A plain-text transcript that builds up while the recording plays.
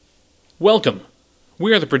Welcome!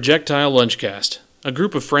 We are the Projectile Lunchcast, a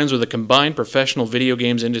group of friends with a combined professional video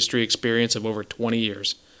games industry experience of over 20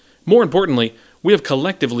 years. More importantly, we have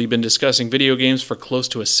collectively been discussing video games for close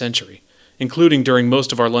to a century, including during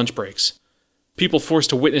most of our lunch breaks. People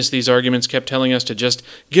forced to witness these arguments kept telling us to just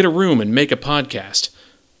get a room and make a podcast.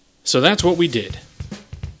 So that's what we did.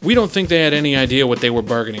 We don't think they had any idea what they were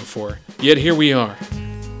bargaining for, yet here we are.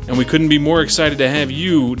 And we couldn't be more excited to have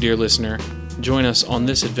you, dear listener, join us on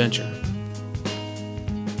this adventure.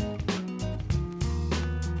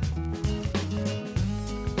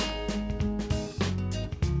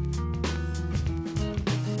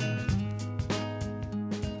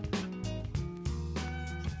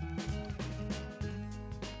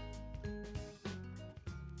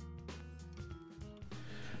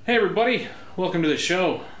 Hey everybody, welcome to the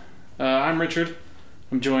show. I'm Richard.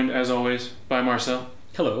 I'm joined, as always, by Marcel.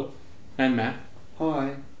 Hello. And Matt.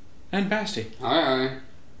 Hi. And Basti. Hi.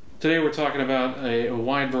 Today we're talking about a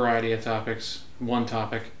wide variety of topics. One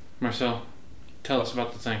topic. Marcel, tell us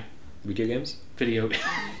about the thing. Video games? Video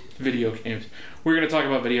games. We're going to talk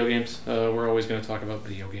about video games. We're always going to talk about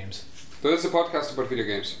video games. So it's a podcast about video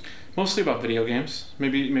games. Mostly about video games.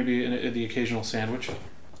 Maybe the occasional sandwich.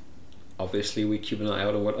 Obviously, we keep an eye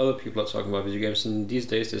out on what other people are talking about video games, and these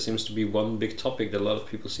days there seems to be one big topic that a lot of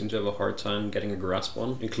people seem to have a hard time getting a grasp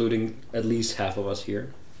on, including at least half of us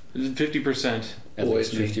here. 50%. At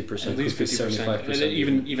least 50%. At least 50%. 75%.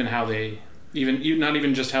 Even how they... not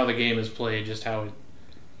even just how the game is played, just how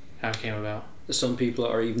it came about. Some people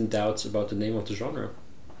are even doubts about the name of the genre.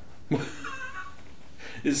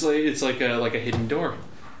 It's like a hidden door.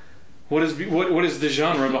 What is the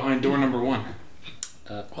genre behind door number one?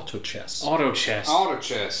 Auto chess. Auto chess. Auto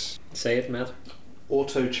chess. Say it, Matt.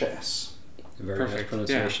 Auto chess. Very Perfect. nice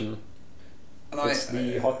pronunciation. And It's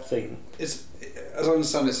the hot thing. It's, as I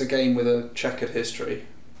understand, it's a game with a checkered history.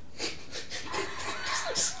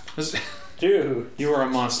 Dude. You are a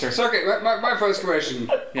monster. So okay, my first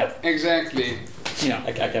question. Yeah. Exactly. Yeah.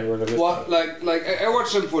 I can't remember this. What I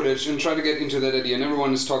watched some footage and tried to get into that idea, and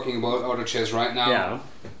everyone is talking about auto chess right now. Yeah.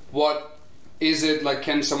 What is it like?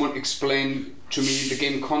 Can someone explain to me the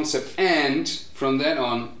game concept, and from then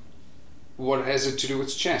on, what has it to do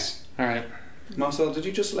with chess? All right. Marcel, did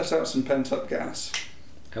you just let out some pent-up gas?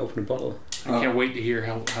 I opened a bottle. I can't wait to hear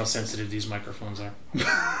how sensitive these microphones are.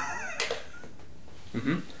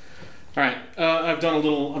 Mm-hmm. All right. I've done a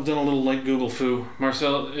little like Google foo.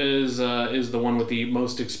 Marcel is the one with the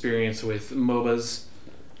most experience with MOBAs,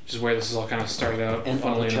 which is where this is all kind of started out. And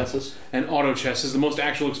auto chesses. And auto chess is the most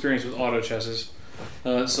actual experience with auto chesses.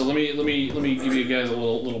 So let me give you guys a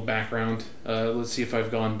little background. Let's see if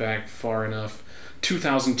I've gone back far enough.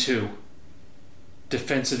 2002,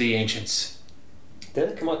 Defense of the Ancients. Did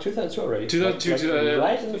it come out 2002 already? 2002,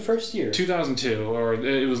 right in the first year. 2002, or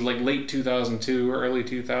it was like late 2002 or early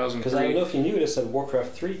 2003. Because I don't know if you knew this, that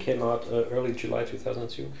Warcraft 3 came out early July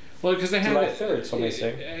 2002. Well, because they had July 3rd, somebody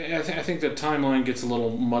say. I think the timeline gets a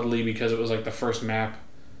little muddly because it was like the first map,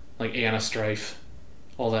 like Anna Strife,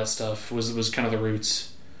 all that stuff was kind of the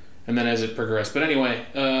roots, and then as it progressed. But anyway,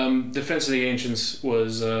 Defense of the Ancients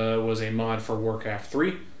was a mod for Warcraft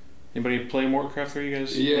 3. Anybody play Warcraft 3, you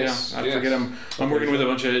guys? Yes. Yeah, I forget I'm working with a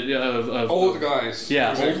bunch of Old guys.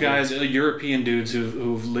 Yeah, Exactly. old guys, European dudes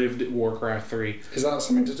who've lived Warcraft 3. Is that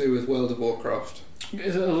something to do with World of Warcraft?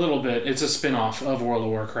 It's a little bit. It's a spin-off of World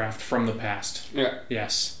of Warcraft from the past. Yeah.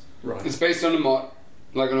 Yes. Right. It's based on a mod,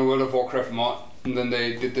 like on a World of Warcraft mod, and then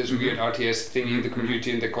they did this weird RTS thingy in the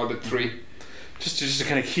community, and they called it 3. Just to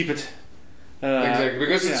kind of keep it. Exactly,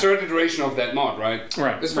 because it's third iteration of that mod, right?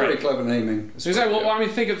 Right. It's very clever naming. It's Exactly. very Well, I mean,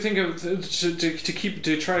 think of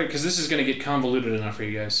to try, because this is going to get convoluted enough for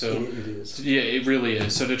you guys. So It is. yeah, it really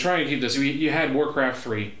is. So to try and keep this, you had Warcraft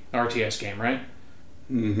 3 RTS game, right?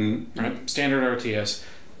 Mm-hmm. Right. Standard RTS.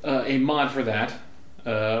 A mod for that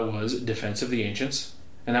was Defense of the Ancients,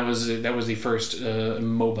 and that was the first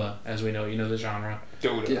MOBA as we know. You know the genre.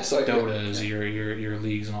 Dota. Yes, Dota is your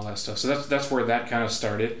leagues and all that stuff. So that's where that kind of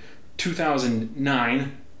started.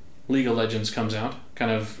 2009, League of Legends comes out, kind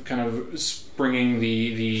of springing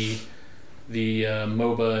the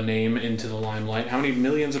MOBA name into the limelight. How many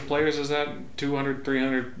millions of players is that? 200,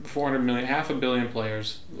 300, 400 million, half a billion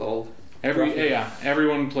players. Lol.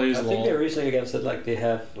 Everyone plays I LoL. think they're reasoning against it, like they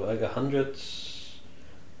have like 100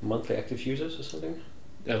 monthly active users or something.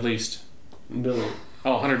 At least. Million.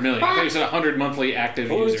 Oh, 100 million. I thought you said 100 monthly active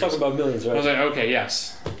Well, users. we talk about millions, I right? was like, okay,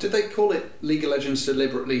 yes. Did they call it League of Legends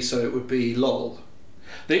deliberately so it would be LOL?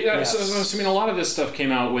 So, I mean, a lot of this stuff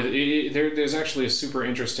came out with... there's actually a super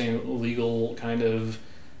interesting legal kind of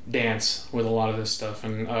dance with a lot of this stuff,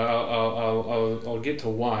 and I'll get to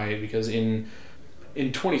why, because in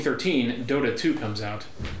in 2013, Dota 2 comes out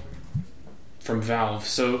from Valve.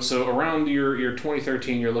 So around your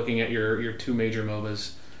 2013, you're looking at your two major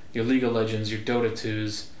MOBAs, your League of Legends, your Dota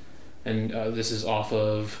 2s, and this is off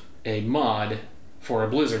of a mod for a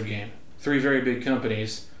Blizzard game. Three very big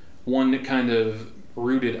companies, one kind of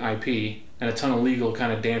rooted IP, and a ton of legal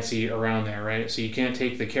kind of dancy around there, right? So you can't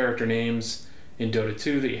take the character names in Dota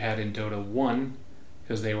 2 that you had in Dota 1,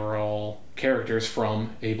 because they were all characters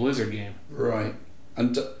from a Blizzard game. Right.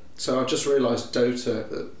 And so I just realised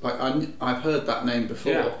Dota, I've heard that name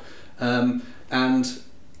before, and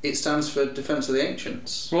it stands for Defence of the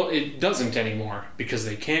Ancients. Well, it doesn't anymore, because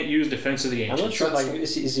they can't use Defense of the I'm Ancients. not sure,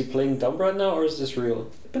 is he playing dumb right now, or is this real?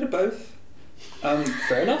 A bit of both.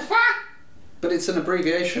 Fair enough. But it's an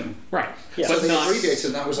abbreviation. Right. Yeah. So But they not,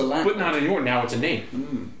 abbreviated that was a land. but not anymore. Now it's a name.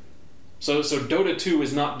 Mm. So Dota 2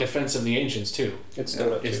 is not Defense of the Ancients 2. It's Yeah.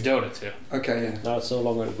 Dota 2. It's Dota 2. Okay, yeah. No, it's no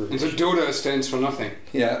longer a And so abbreviation. Dota stands for nothing.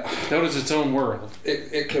 Yeah. Dota's its own world.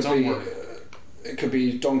 It could Its own be word. it could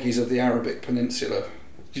be donkeys of the Arabic Peninsula.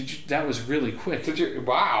 That was really quick. Did you?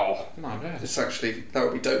 Wow. Not bad. It's actually that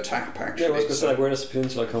would be Dotap actually. Yeah, I was going to so- say, like, where does the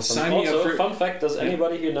peninsula come from? Sign me Also, up for- fun fact, does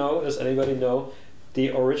anybody know the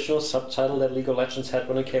original subtitle that League of Legends had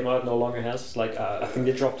when it came out no longer has? It's like, I think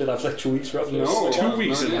they dropped it after like 2 weeks roughly. No. It's 2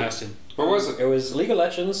 weeks no it idea. lasted. What was it? It was League of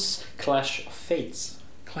Legends Clash of Fates.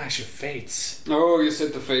 Clash of Fates. Oh, you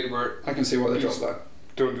said the fate word. I can see why they dropped that.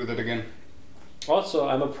 Don't do that again. Also,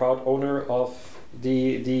 I'm a proud owner of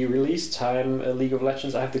the release time League of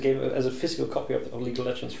Legends. I have the game as a physical copy of League of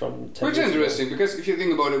Legends from 10 Which years is interesting, because if you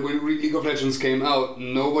think about it, when League of Legends came out,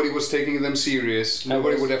 nobody was taking them serious.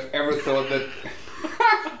 Nobody would have ever thought that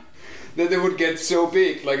that they would get so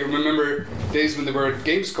big. Like, I remember days when they were at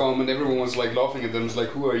Gamescom and everyone was like laughing at them. It's like,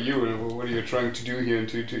 who are you and what are you trying to do here and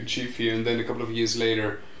to achieve here? And then a couple of years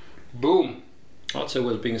later, boom. Also,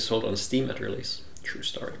 was being sold on Steam at release. True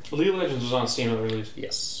story. League of Legends was on Steam at the release.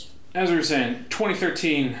 Yes. As we were saying,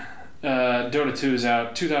 2013, Dota 2 is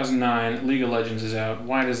out. 2009, League of Legends is out.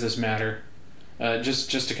 Why does this matter?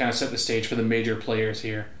 Just to kind of set the stage for the major players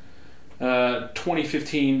here.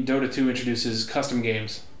 2015, Dota 2 introduces custom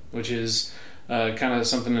games, which is kind of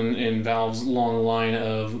something in Valve's long line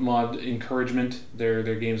of mod encouragement, their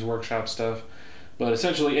Games Workshop stuff. But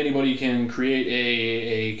essentially, anybody can create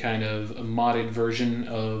a kind of a modded version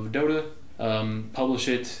of Dota, publish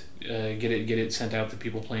it, get it sent out to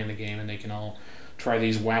people playing the game, and they can all try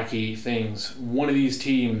these wacky things. One of these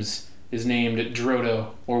teams is named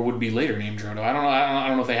Drodo, or would be later named Drodo. I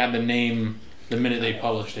don't know if they had the name the minute they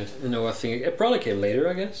published it. No, I think it probably came later,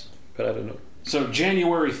 I guess. But I don't know. So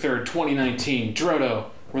January 3rd, 2019, Drodo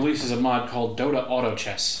releases a mod called Dota Auto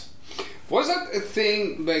Chess. Was that a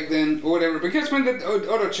thing back then, or whatever? Because when that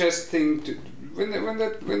auto chess thing, when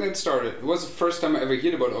that started, it was the first time I ever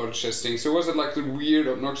heard about auto chess thing. So was it like the weird,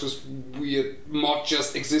 obnoxious, weird mod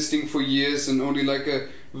just existing for years and only like a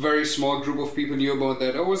very small group of people knew about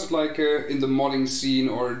that, or was it like in the modding scene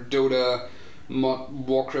or Dota,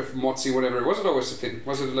 Warcraft mod scene, whatever? Was it always a thing?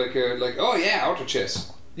 Was it like oh yeah, auto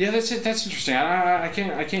chess? Yeah, that's it. That's interesting. I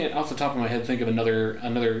can't off the top of my head think of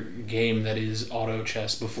another game that is auto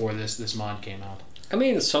chess before this mod came out. I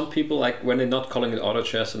mean, some people, like, when they're not calling it auto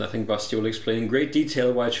chess, and I think Basti will explain in great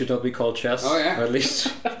detail why it should not be called chess. Oh, yeah. Or at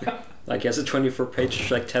least, like, he has a 24-page,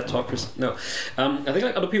 like, TED Talk. No. I think,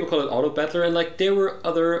 like, other people call it auto battler, and, like, there were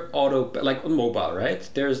other like, on mobile, right?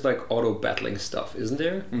 There's, like, auto battling stuff, isn't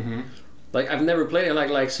there? Mm-hmm. Like, I've never played it,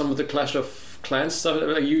 like some of the Clash of Clans stuff.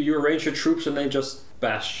 Like, you arrange your troops, and they just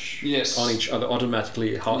bash on each other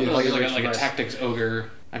automatically. Yeah. Like a nice. Tactics Ogre.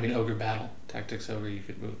 I mean Ogre Battle. Tactics Ogre. You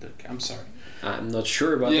could move the. I'm sorry. I'm not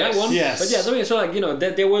sure about Yes. that one. Yes. But yeah, so like, you know,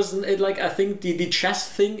 there was it, like, I think the chess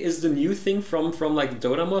thing is the new thing from like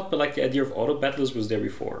Dota mod, but like the idea of auto battlers was there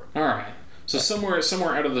before. All right. So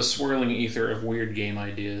somewhere out of the swirling ether of weird game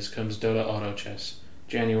ideas comes Dota Auto Chess.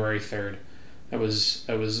 January 3rd. That was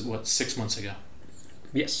what, 6 months ago.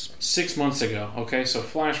 Yes. 6 months ago. Okay, so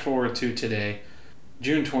flash forward to today,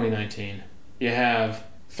 June 2019. You have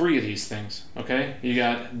 3 of these things. Okay, you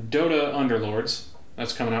got Dota Underlords.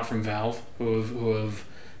 That's coming out from Valve, who have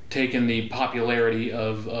taken the popularity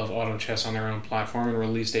of auto chess on their own platform and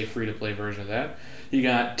released a free-to-play version of that. You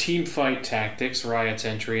got Teamfight Tactics, Riot's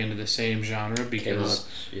entry into the same genre, because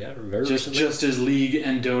very just as League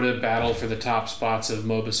and Dota battle for the top spots of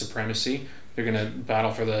MOBA supremacy, they're going to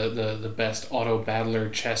battle for the best auto battler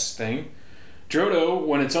chess thing. Drodo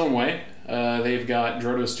went its own way. They've got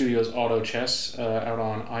Drodo Studios Auto Chess out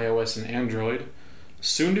on iOS and Android.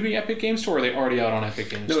 soon to be Epic Games Store, or are they already out on Epic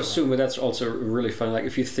Games Store? No, soon, but that's also really fun. Like,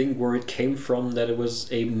 if you think where it came from, that it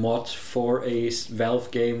was a mod for a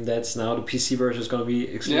Valve game that's now the PC version is going to be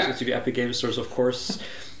exclusive to the Epic Games Stores, of course.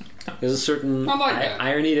 There's a certain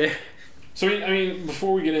irony there. So I mean,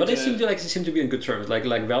 before we get into, but they seem to be on good terms. Like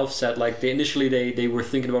Valve said, like they initially were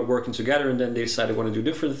thinking about working together, and then they decided they want to do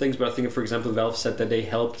different things. But I think, for example, Valve said that they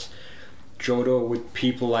helped Johto with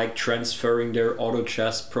people like transferring their auto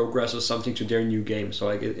chess progress or something to their new game. So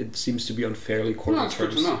like it seems to be on fairly cordial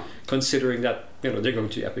terms, considering that they're going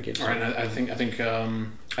to Epic Games. All right, I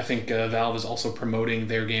think Valve is also promoting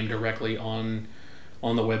their game directly on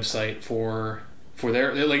the website for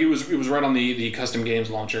their, like, it was right on the custom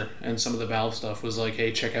games launcher, and some of the Valve stuff was like,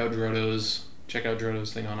 hey, check out Johto's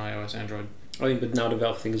thing on iOS, Android. I mean, but now the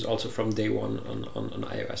Valve thing is also from day one on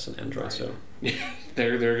iOS and Android. Right. So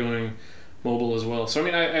they're going mobile as well. So I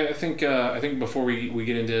mean, I think before we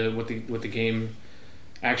get into what the game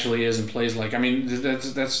actually is and plays like, I mean,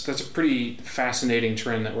 that's a pretty fascinating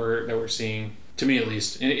trend that we're seeing, to me at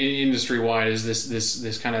least, industry wide, is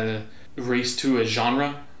this kind of race to a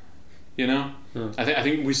genre, you know. I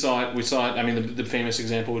think we saw it. I mean, the famous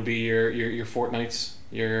example would be your Fortnites,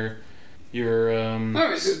 your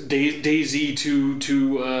DayZ to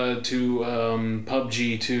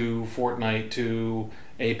PUBG to Fortnite to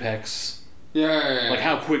Apex. Yeah. Like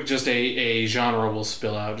how quick just a genre will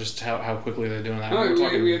spill out. Just how quickly they're doing that.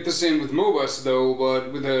 We had the same with MOBAs though,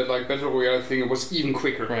 but with the Battle Royale thing, it was even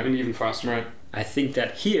quicker and even faster. Right. I think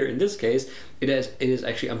that here in this case, it is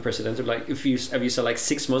actually unprecedented. Like if you saw like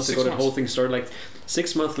 6 months ago, the whole thing started. Like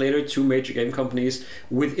 6 months later, 2 major game companies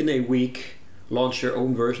within a week launch their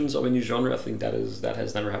own versions of a new genre. I think that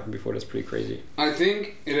has never happened before. That's pretty crazy. I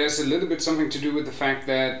think it has a little bit something to do with the fact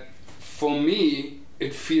that, for me,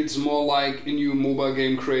 it feels more like a new mobile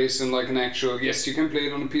game craze than like an actual. Yes, you can play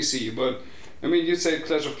it on a PC, but I mean, you said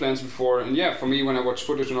Clash of Clans before, and yeah, for me, when I watch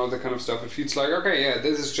footage and all that kind of stuff, it feels like, okay, yeah,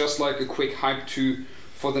 this is just like a quick hype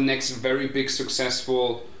for the next very big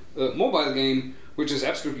successful mobile game, which is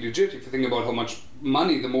absolutely legit if you think about how much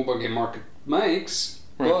money the mobile game market makes.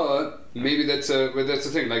 Right. But maybe that's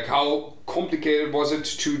the thing. Like, how complicated was it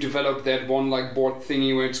to develop that one like board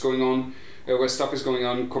thingy where it's going on, where stuff is going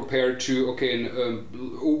on, compared to an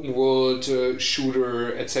open world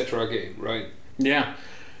shooter, etc. game, right? Yeah.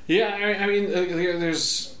 Yeah, I mean,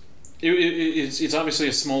 there's it's obviously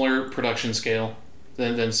a smaller production scale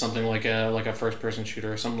than something like a first-person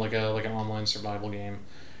shooter or something like an online survival game.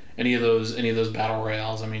 Any of those battle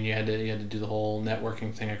royales, I mean, you had to do the whole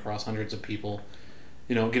networking thing across hundreds of people.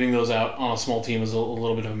 You know, getting those out on a small team is a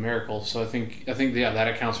little bit of a miracle. So I think that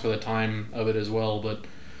accounts for the time of it as well. But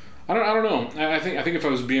I don't know. I think if I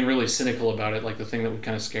was being really cynical about it, like the thing that would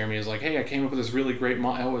kind of scare me is like, hey, I came up with this really great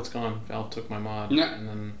mod. Oh, it's gone. Valve took my mod, and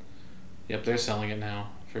then they're selling it now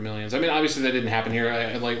for millions. I mean, obviously that didn't happen here.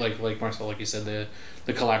 I like Marcel, like you said,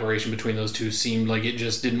 the collaboration between those two seemed like it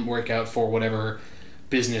just didn't work out for whatever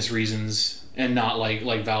business reasons, and not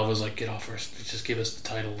like Valve was like, just give us the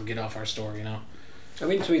title, get off our store, you know. I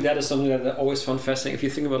mean, to me, that is something that I always found fascinating. If you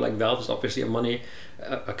think about, like, Valve is obviously a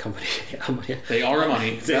company. They are a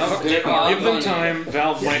money. Give them time.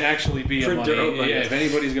 Valve might actually be a money. Yeah, if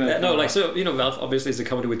anybody's going to... So, you know, Valve obviously is a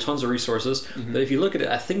company with tons of resources. Mm-hmm. But if you look at it,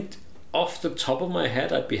 I think off the top of my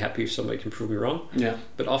head, I'd be happy if somebody can prove me wrong. Yeah.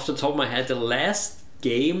 But off the top of my head, the last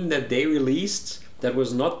game that they released that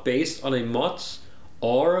was not based on a mod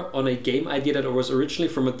or on a game idea that was originally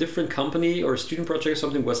from a different company or a student project or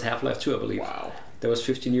something was Half-Life 2, I believe. Wow. That was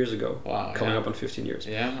 15 years ago. Wow. Coming up on 15 years.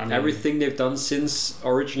 Yeah. I mean, everything they've done since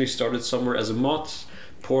originally started somewhere as a mod.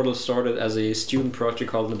 Portal started as a student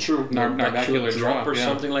project called Narbacular Drop or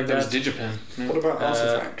something like that. That was Digipen. Yeah. What about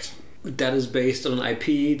Artifact? That is based on an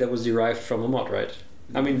IP that was derived from a mod, right?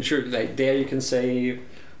 I mean, sure, like there you can say,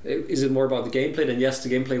 is it more about the gameplay? Then yes, the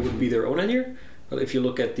gameplay would be their own idea. But if you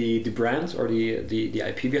look at the brand or the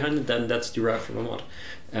IP behind it, then that's derived from a mod.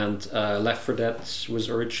 And Left 4 Dead was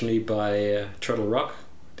originally by Turtle Rock.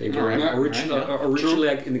 They were originally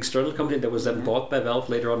like an external company that was then bought by Valve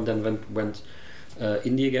later on, then went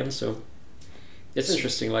indie again. So it's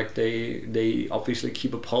interesting. Like they obviously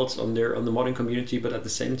keep a pulse on the modding community, but at the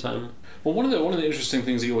same time. Well, one of the interesting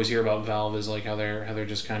things you always hear about Valve is like how they're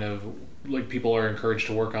just kind of like people are encouraged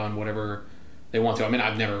to work on whatever they want to. I mean,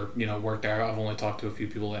 I've never worked there. I've only talked to a few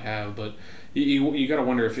people that have, but you got to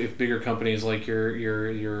wonder if bigger companies like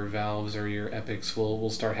your Valves or your Epics will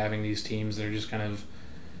start having these teams that are just kind of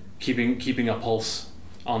keeping a pulse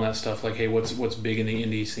on that stuff. Like, hey, what's big in the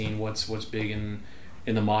indie scene? What's big in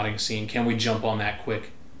the modding scene? Can we jump on that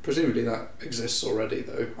quick? Presumably that exists already,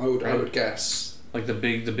 though. I would guess. Like the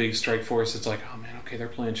big strike force. It's like, oh man, okay, they're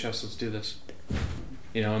playing chess. Let's do this.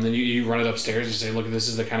 And then you run it upstairs. You say, look, this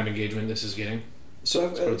is the kind of engagement this is getting. So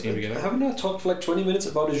Let's put a team together. haven't I talked for like 20 minutes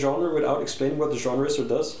about a genre without explaining what the genre is or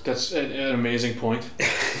does? That's an amazing point.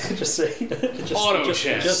 Just saying. Auto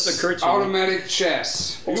chess. Just occurred to me. Automatic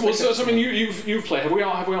chess. Well, so I mean, you've played. Have we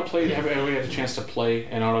all played? Have we had a chance to play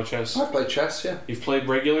an auto chess? I've played chess, yeah. You've played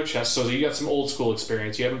regular chess, so you got some old school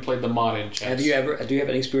experience. You haven't played the modded chess. Do you have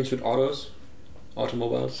any experience with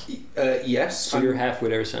automobiles? Yes. So you're halfway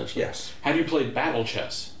there essentially. Yes. Have you played battle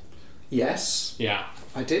chess? Yes. Yeah.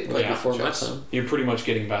 I did play Before my chess. time. You're pretty much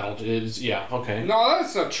getting battled. Okay. No,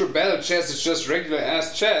 that's not true. Battle chess is just regular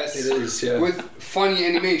ass chess. It is, yeah. With funny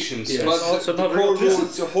animations. Yes. But It's also the not core real chess.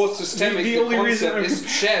 rules, the whole systemic, The the only reason concept I'm-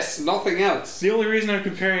 is chess, nothing else. The only reason I'm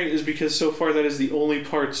comparing it is because so far that is the only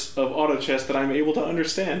parts of auto chess that I'm able to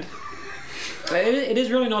understand. It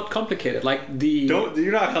is really not complicated. Like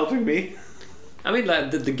You're not helping me. I mean,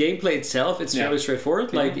 like the gameplay itself, it's Yeah. fairly straightforward.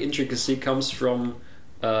 Mm-hmm. Like the intricacy comes from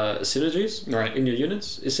synergies Right. in your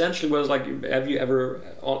units. Essentially, was like, have you ever,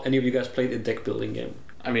 any of you guys played a deck building game?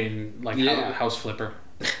 I mean, like Yeah. House Flipper.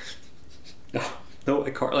 No,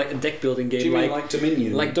 like a deck building game, Do you mean like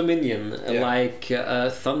Dominion? like Dominion, Yeah. like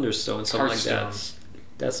Thunderstone, something Hearthstone. like that.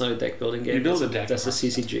 That's not a deck building game. You build that's a deck That's a in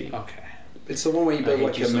Hearthstone. CCG. Okay. It's the one where you build hate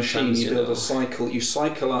like you a machine. sometimes, You you build know. a cycle. You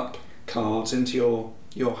cycle up cards into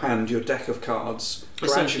your hand, your deck of cards.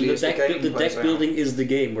 Essentially, Gradually, the as deck, game the plays deck out. building is the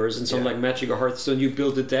game. Whereas in something Yeah. like Magic or Hearthstone, you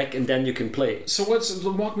build the deck and then you can play. So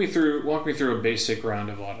walk me through a basic round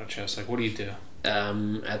of auto chess. Like, what do you do?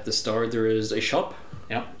 At the start, there is a shop.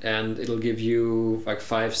 Yep. And it'll give you like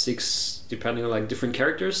 5, 6, depending on like different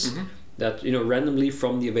characters Mhm. that randomly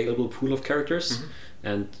from the available pool of characters. Mhm.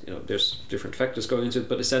 And there's different factors going into it,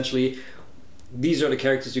 but essentially, these are the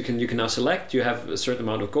characters you can now select. You have a certain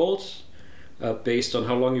amount of gold. Based on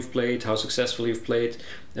how long you've played, how successfully you've played,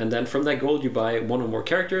 and then from that gold you buy one or more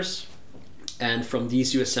characters, and from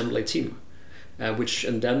these you assemble a team,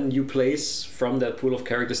 and then you place from that pool of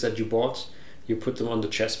characters that you bought. You put them on the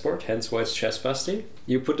chessboard, hence why it's chess busting.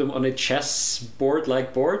 You put them on a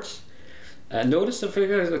chessboard-like board. Notice that for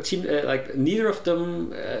the team, like neither of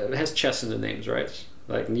them has chess in the names, right?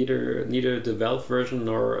 Like neither the Valve version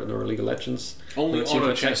nor League of Legends. Only No, Team auto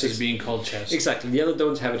Fight chess Tactics. is being called chess. Exactly. The other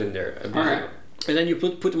don't have it in there. Alright. And then you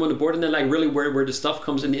put them on the board, and then like really where the stuff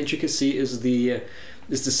comes in, the intricacy is the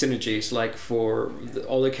synergies. Like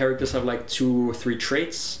all the characters have like 2 or 3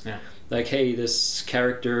 traits. Yeah. Like, hey, this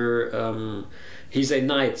character, he's a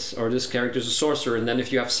knight, or this character is a sorcerer. And then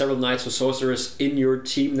if you have several knights or sorcerers in your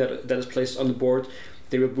team that is placed on the board,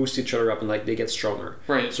 they will boost each other up and like they get stronger.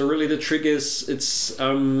 Right. So really the trick is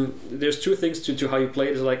there's 2 things to how you play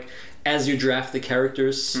it. Is like as you draft the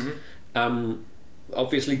characters,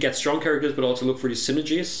 obviously get strong characters, but also look for these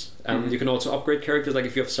synergies. You can also upgrade characters. Like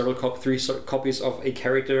if you have several 3 copies of a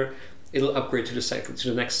character, it'll upgrade to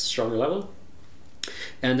the next stronger level.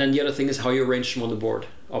 And then the other thing is how you arrange them on the board.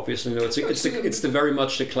 Obviously, it's the very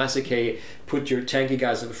much the classic. Hey, put your tanky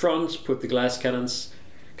guys in the front, put the glass cannons.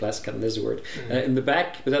 Glass cannon is the word in the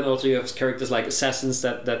back, but then also you have characters like assassins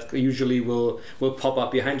that usually will pop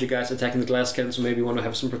up behind you guys attacking the glass cannon. So maybe you want to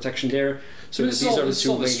have some protection there. So this these is are all, the this is 2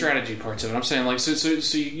 all the main- strategy parts of it. I'm saying like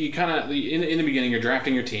so you kind of in the beginning you're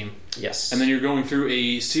drafting your team, Yes, and then you're going through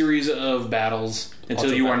a series of battles until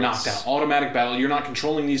Auto you are battles. knocked out. Automatic battle. You're not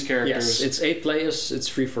controlling these characters. yes, it's 8 players. It's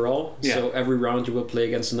free for all. Yeah. So every round you will play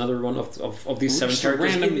against another one of these 7 Just a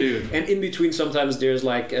characters. random dude. And in between, sometimes there's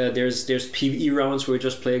like there's PvE rounds where you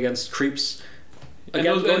just play against creeps. And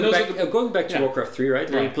Again, those are the- going back to yeah. Warcraft 3, right?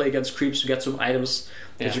 Where you Right. play against creeps to get some items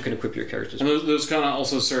that Yeah. you can equip your characters And with. those kind of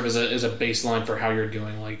also serve as a baseline for how you're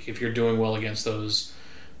doing. Like if you're doing well against those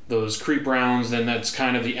creep rounds, then that's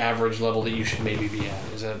kind of the average level that you should maybe be at.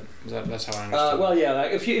 Is that that's how I understand? Well, yeah.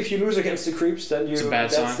 Like if you lose against the creeps, then It's a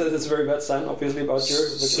bad sign. that's a very bad sign, obviously, about your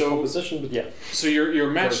composition. But yeah, So you're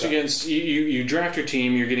matched Very bad. against you draft your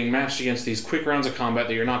team. You're getting matched against these quick rounds of combat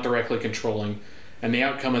that you're not directly controlling, and the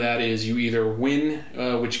outcome of that is you either win,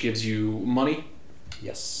 which gives you money,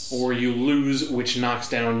 yes, or you lose, which knocks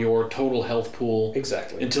down your total health pool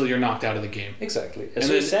exactly, until you're knocked out of the game. exactly. And So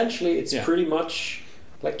then- essentially, it's yeah. pretty much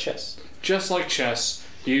like chess. Just like chess,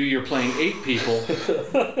 you're playing 8 people.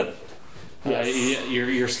 Yes.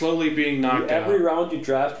 You're slowly being knocked out. Every round you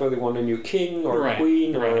draft, whether you want a new king or Right,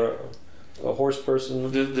 queen right. or a horse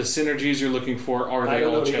person. The synergies you're looking for are I they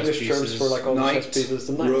don't know all the chess English pieces? terms for like all the Knight, chess pieces.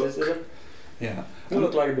 The knight, rook. is it? Yeah. You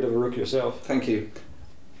look like a bit of a rook yourself. Thank you.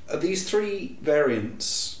 These 3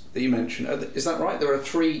 variants that you mentioned. Is that right? There are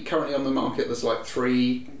 3 currently on the market. There's like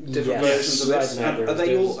 3 different Yes, versions of this. right now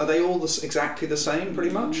Are they all exactly the same,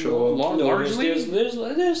 pretty much, or Largely?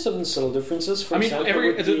 There's some subtle differences. For I mean,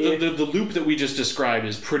 example, the loop that we just described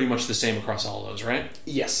is pretty much the same across all those, right?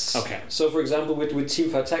 yes. Okay. So, for example, with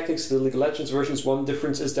Teamfight Tactics, the League of Legends versions, one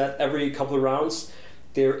difference is that every couple of rounds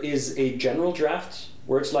there is a general draft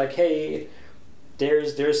where it's like, hey,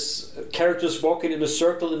 there's characters walking in a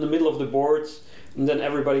circle in the middle of the board, and then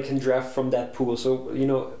everybody can draft from that pool. So,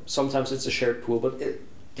 sometimes it's a shared pool, but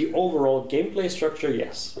the overall gameplay structure,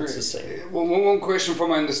 yes, it's the same. One question for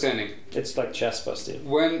my understanding. It's like chess busting.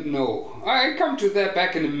 I come to that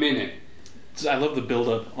back in a minute. I love the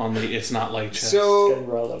build-up on the it's not like chess. So, Getting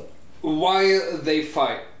riled up. while they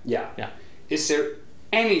fight, Yeah. is there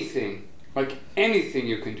anything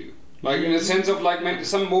you can do? Like in the sense of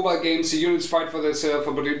some mobile games, the units fight for themselves,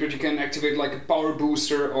 but you can activate like a power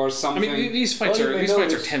booster or I something. mean, these fights Well, you may are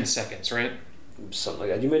notice- 10 seconds, right? Something like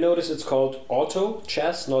that. You may notice it's called auto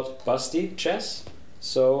chess, not busty chess.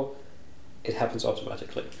 So it happens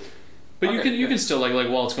automatically. But Okay. you can still like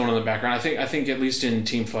while it's going on in the background. I think at least in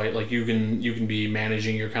team fight, like you can be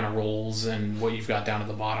managing your kind of roles and what you've got down at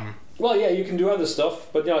the bottom. Well, yeah, you can do other stuff,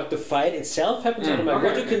 but the fight itself happens automatically.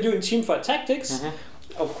 What okay. you can do in Teamfight Tactics,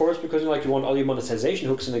 of course, because you want all your monetization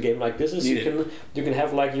hooks in a game like this, is you can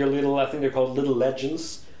have like your little, I think they're called little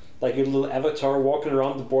legends, like your little avatar walking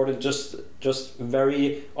around the board and just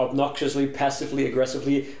very obnoxiously, passively,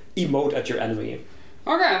 aggressively emote at your enemy.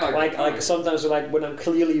 Okay, Like sometimes when I'm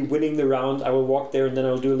clearly winning the round, I will walk there and then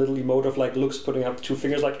I'll do a little emote of like looks putting up 2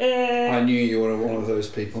 fingers like I knew you were one of those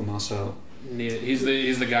people, Marcel. He's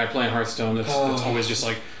the guy playing Hearthstone that's always just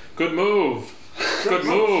like, good move, good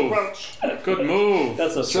move, good move.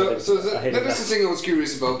 That's not So true. I hate that is the thing I was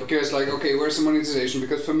curious about, because where's the monetization?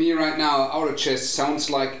 Because for me right now, Auto Chess sounds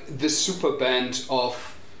like the super band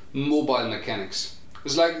of mobile mechanics.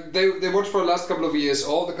 It's like they watched for the last couple of years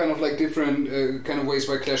all the kind of like different kind of ways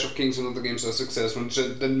why Clash of Kings and other games are successful, and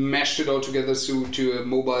then mashed it all together to a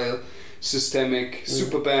mobile systemic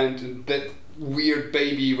super band, and that weird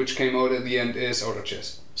baby which came out at the end is Auto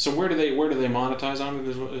Chess. So where do they monetize on it?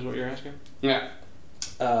 Is what you're asking? Yeah.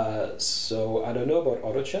 So I don't know about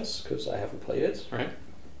auto chess because I haven't played it. Right.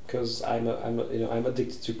 Because I'm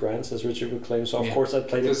addicted to brands, as Richard would claim. So of Yeah. course I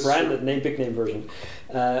played a branded big name version.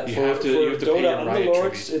 You have to pay Dota your Riot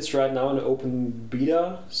Underlords, tribute. it's right now in open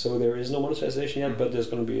beta, so there is no monetization yet, but there's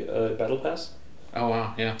going to be a battle pass. Oh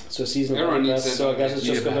wow, yeah. So seasonal Everyone battle needs pass. it. So I guess it's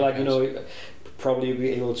Need just a going to be battle like probably be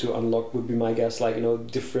able to unlock would be my guess, like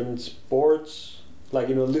different boards, like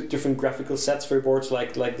different graphical sets for boards,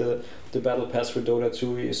 like the battle pass for Dota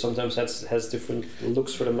 2 sometimes has different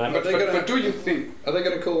looks for the map. But do you think? Are they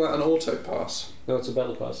going to call that an auto pass? No, it's a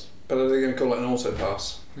battle pass. But are they going to call it an auto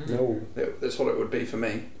pass? No. That's what it would be for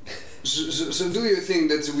me. So do you think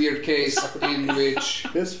that's a weird case in which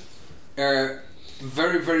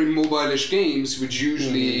very, very mobile-ish games, which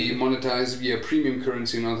usually monetize via premium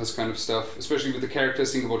currency and all this kind of stuff, especially with the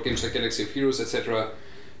characters, think about games like Galaxy of Heroes, etc.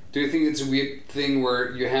 Do you think it's a weird thing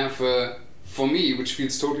where you have, for me, which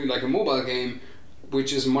feels totally like a mobile game,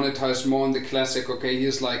 which is monetized more on the classic, okay,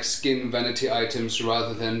 here's like skin vanity items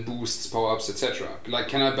rather than boosts, power-ups, etc. Like,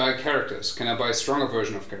 can I buy characters? Can I buy a stronger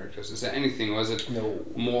version of characters? Is there anything, or is it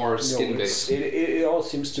more skin-based? It all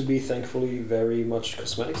seems to be, thankfully, very much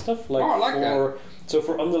cosmetic stuff. Like I like that. So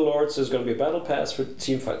for Underlords, there's going to be a battle pass. For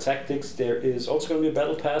Teamfight Tactics, there is also going to be a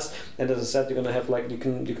battle pass. And as I said, you're going to have you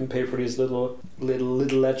can pay for these little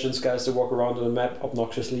legends guys to walk around on the map,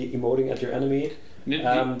 obnoxiously emoting at your enemy.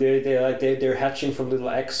 They're hatching from little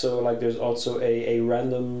eggs, so like there's also a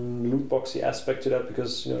random loot boxy aspect to that,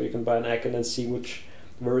 because you can buy an egg and then see which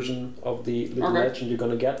version of the little legend you're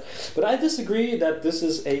gonna get. But I disagree that this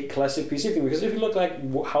is a classic PC thing, because if you look like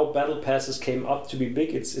how battle passes came up to be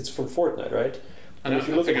big, it's from Fortnite, right? And if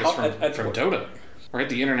you look at from Dota, right?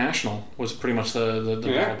 The International was pretty much the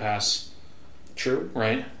battle pass. True.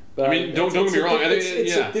 Right. But I mean, don't get me wrong.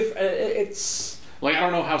 It's like, I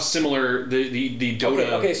don't know how similar the Dota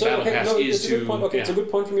battle pass is it's to. A good point. Okay, it's a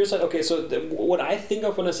good point from your side. Okay, so what I think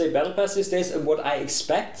of when I say battle pass these days, and what I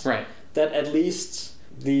expect, right, that at least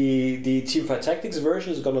the Teamfight Tactics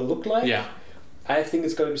version is going to look like. Yeah. I think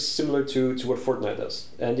it's going to be similar to what Fortnite does,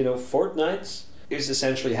 and Fortnite is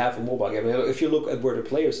essentially half a mobile game. If you look at where the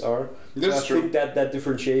players are, that's true. I think that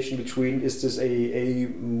differentiation between is this a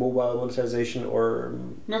mobile monetization or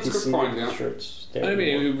that's PC a good point. Yeah. I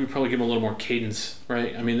mean, we probably give them a little more cadence,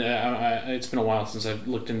 right? I mean, it's been a while since I've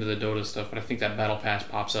looked into the Dota stuff, but I think that battle pass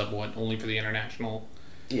pops up only for the International.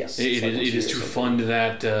 Yes, it is too fun to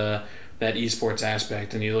that that esports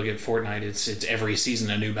aspect, and you look at Fortnite, it's every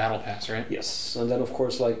season a new battle pass, right? Yes, and then of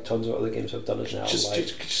course like tons of other games have done it now. Just like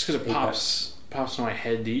because it pops in my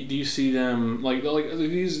head. Do you see them like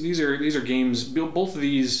these are games? Both of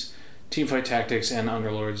these, Teamfight Tactics and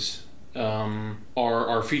Underlords,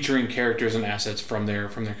 are featuring characters and assets from their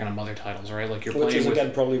kind of mother titles, right? Like you're which playing is with,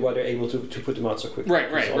 again probably why they're able to put them out so quickly.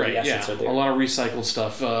 right. The Yeah, assets are there. a lot of recycled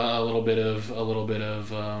stuff, a little bit of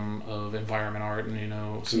environment art,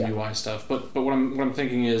 and some UI stuff. But what I'm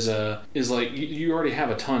thinking is like you already have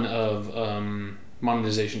a ton of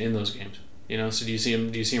monetization in those games. So do you see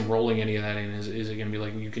them rolling any of that in? Is it going to be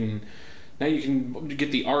like you can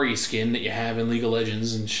get the Ahri skin that you have in League of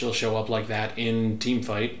Legends, and she'll show up like that in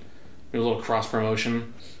Teamfight. A little cross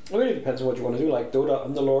promotion. It really depends on what you want to do. Like Dota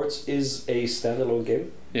Underlords is a standalone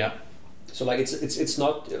game. Yeah. So like it's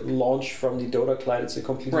not launched from the Dota client. It's a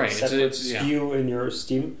completely separate SKU in your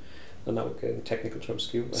Steam. And now technical term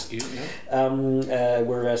SKU.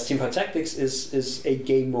 Whereas Teamfight Tactics is a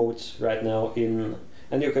game mode right now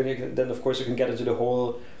and you can then of course you can get into the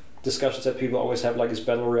whole discussions that people always have, like, is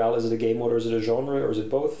Battle Royale, is it a game mode or is it a genre or is it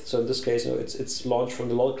both? So in this case, it's launched from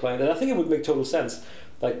the LoL client, and I think it would make total sense.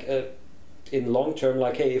 Like in long term,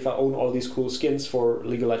 like, hey, if I own all these cool skins for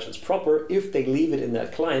League of Legends proper, if they leave it in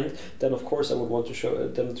that client, then of course I would want to show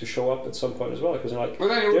them to show up at some point as well, because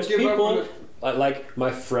there's people like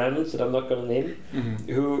my friend that I'm not going to name,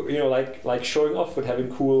 who like showing off with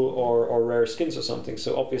having cool or rare skins or something.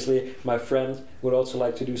 So obviously my friend would also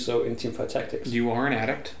like to do so in Teamfight Tactics. You are an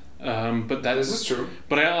addict. But this is true.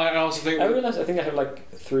 But I also think I think I have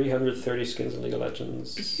like 330 skins in League of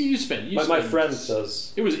Legends. You spend. My friend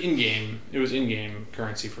does. It was in-game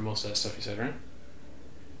currency for most of that stuff. You said, right?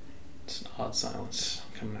 It's an odd silence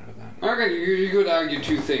coming out of that. Okay, you could argue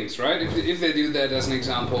two things, right? If they do that as an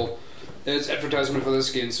example, it's advertisement for the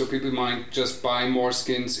skins, so people might just buy more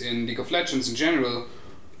skins in League of Legends in general.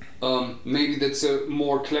 Maybe that's a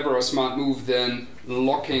more clever or smart move than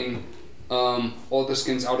locking all the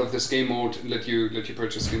skins out of this game mode, let you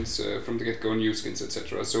purchase skins from the get-go, new skins,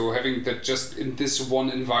 etc. So having that just in this one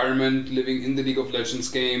environment, living in the League of Legends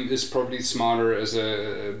game, is probably smarter as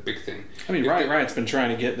a big thing. I mean, Riot's been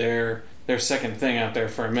trying to get their second thing out there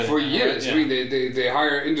for a minute. For years. Right? I mean, they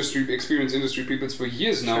hire experienced industry people for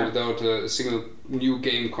years now without a single new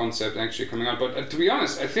game concept actually coming out. But to be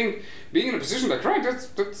honest, I think being in a position like Riot,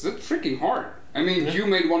 that's freaking hard. I mean, you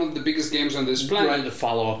made one of the biggest games on this planet. Trying to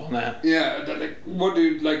follow up on that. Yeah, what do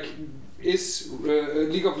you, like? Is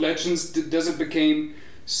League of Legends, does it became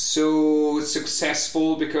so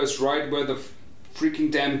successful because Riot were the freaking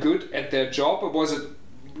damn good at their job, or was it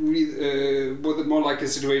more like a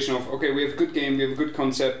situation of, okay, we have a good game, we have a good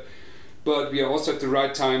concept, but we are also at the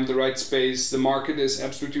right time, the right space, the market is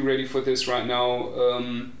absolutely ready for this right now.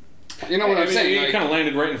 You know what I'm saying? You kind of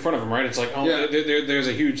landed right in front of them, right? It's like, there's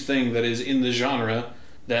a huge thing that is in the genre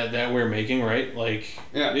that we're making, right? Like,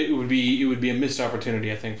 it would be a missed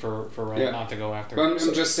opportunity, I think, for Riot not to go after. But I'm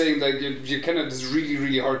just saying, like, you cannot. It's really,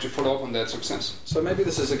 really hard to follow up on that success. So maybe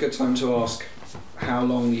this is a good time to ask how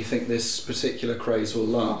long you think this particular craze will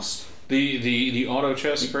last. The auto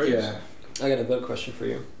chess craze. Yeah. I got a better question for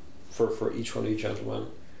you, for each one of you gentlemen.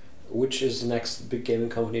 Which is the next big gaming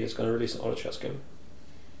company that's going to release an auto chess game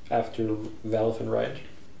after Valve and Riot?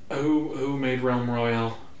 Who made Realm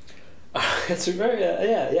Royale? It's a very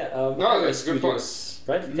no, that's a good point.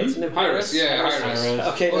 Right? Mm-hmm. That's the name. Hi-Rez. Yeah, Hi-Rez.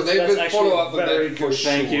 Okay, well, they will follow up on that for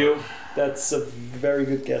sure. Thank you. That's a very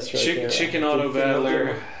good guess right there. Chicken Auto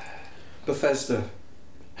Battler. Bethesda.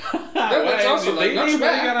 That's also not too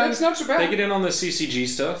bad. That's not too bad. They get in on the CCG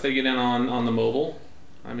stuff. They get in on the mobile.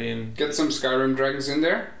 I mean, get some Skyrim dragons in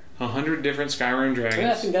there. 100 different Skyrim dragons.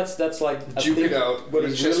 Yeah, I think that's like duke it out. What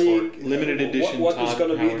is really limited edition. What is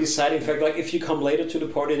going to be a deciding factor? Like, if you come later to the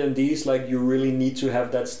party than these, like, you really need to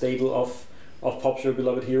have that stable of popular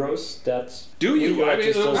beloved heroes. That do you? I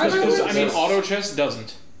mean, auto chess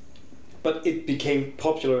doesn't. But it became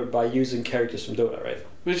popular by using characters from Dota, right?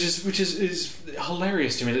 Which is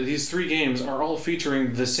hilarious to me that these three games are all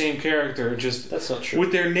featuring the same character, just that's not true.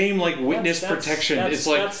 With their name like Witness Protection. It's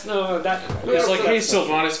like hey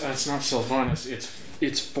Sylvanas. It's not Sylvanas.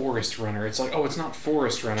 It's Forest Runner. It's like, oh, it's not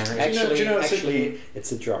Forest Runner. Actually,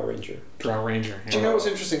 it's a Drow Ranger. Drow Ranger. Yeah. Do you know what's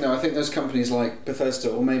interesting though? I think those companies like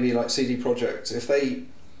Bethesda or maybe like CD Projekt, if they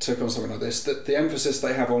took on something like this, that the emphasis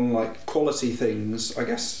they have on like quality things, I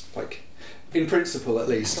guess, like in principle at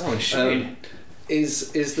least.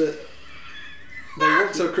 Is that they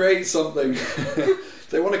want to create something.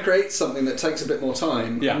 They want to create something that takes a bit more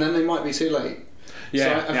time, and then they might be too late.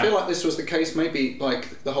 Yeah, so I feel like this was the case. Maybe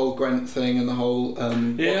like the whole Gwent thing and the whole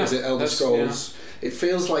what is it, Elder Scrolls. it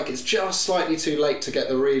feels like it's just slightly too late to get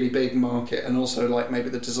the really big market, and also like maybe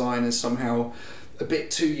the design is somehow a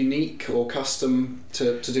bit too unique or custom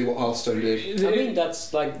to do what Hearthstone did. I mean,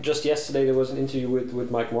 that's like just yesterday there was an interview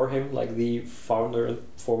with Mike Morhaime, like the founder and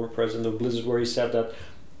former president of Blizzard, where he said that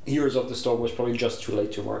Heroes of the Storm was probably just too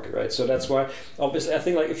late to market, right? So that's why, obviously, I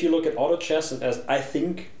think like if you look at auto chess, and as I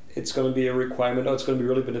think it's going to be a requirement, or it's going to be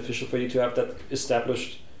really beneficial for you to have that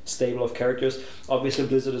established stable of characters. Obviously,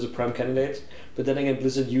 Blizzard is a prime candidate, but then again,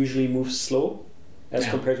 Blizzard usually moves slow as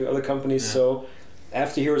compared to other companies. So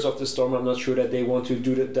after Heroes of the Storm, I'm not sure that they want to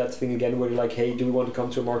do that thing again where you're like, hey, do we want to come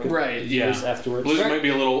to a market years afterwards? Blizzard might be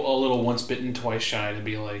a little once bitten, twice shy to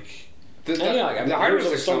be like... The Heroes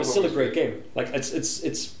of the Storm is still a great game. Like, it's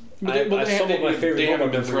some of my favorite they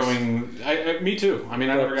haven't been throwing... me too. I mean,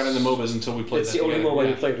 I never got into MOBAs until we played that together. It's the only MOBA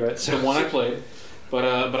you played, right? It's the one I played. But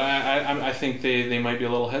I think they might be a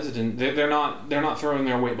little hesitant. They're not throwing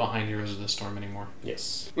their weight behind Heroes of the Storm anymore.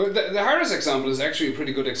 Yes. Well, the Hyros example is actually a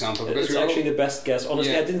pretty good example because it's actually the best guess.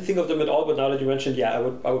 Honestly, I didn't think of them at all, but now that you mentioned, I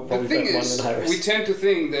would probably bet one in Hyros. We tend to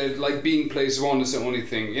think that like being place one is the only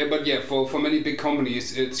thing. For many big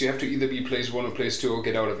companies, it's you have to either be place one or place two or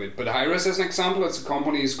get out of it. But Hyros, as an example, it's a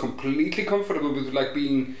company is completely comfortable with like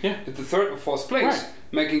being at the third or fourth place,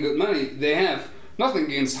 making good money. They have. Nothing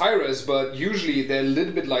against Hi-Rez, but usually they're a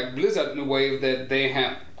little bit like Blizzard in a way that they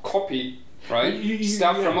have copied, right?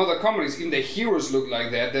 Stuff from other companies. Even the heroes look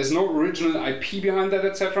like that. There's no original IP behind that,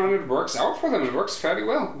 etc. And it works out for them. It works fairly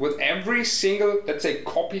well. With every single, let's say,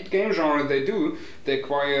 copied game genre they do, they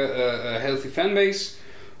acquire a healthy fan base,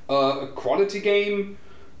 a quality game,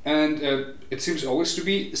 and it seems always to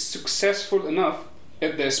be successful enough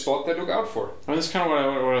at their spot they look out for. I mean, that's kind of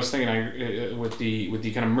what I was thinking with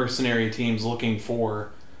the kind of mercenary teams looking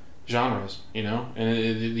for genres, you know,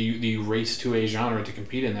 and the race to a genre to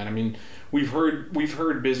compete in that. I mean, we've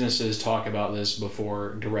heard businesses talk about this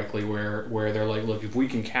before directly, where they're like, look, if we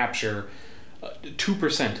can capture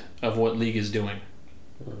 2% of what League is doing,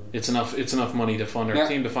 it's enough money to fund our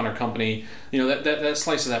team, to fund our company. You know, that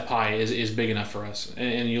slice of that pie is big enough for us,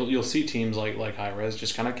 and you'll see teams like Hi-Rez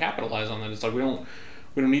just kind of capitalize on that. It's like we don't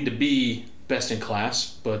need to be best in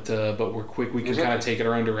class, but we're quick. We can kind of take it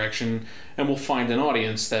our own direction, and we'll find an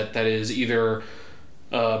audience that is either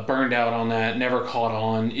burned out on that, never caught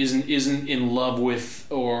on, isn't in love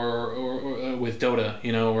with or with Dota,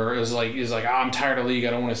 you know, or is like I'm tired of League. I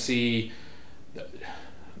don't want to see.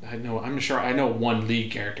 I'm sure I know one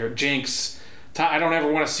League character, Jinx. I don't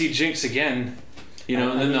ever want to see Jinx again, you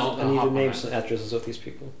know. I need the names and addresses of these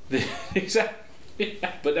people. Exactly.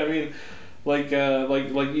 Yeah, but I mean.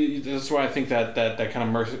 That's why I think that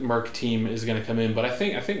kind of Merc team is going to come in. But I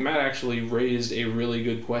think Matt actually raised a really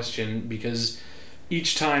good question, because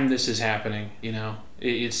each time this is happening, you know,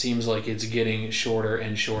 it seems like it's getting shorter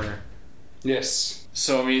and shorter. Yes.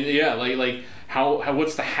 So I mean, like how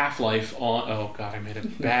what's the half-life on? Oh God, I made a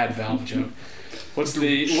bad Valve joke. What's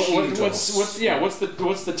the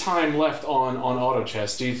time left on auto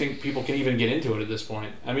chess? Do you think people can even get into it at this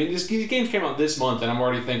point? I mean, these games came out this month, and I'm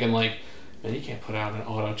already thinking like, man, you can't put out an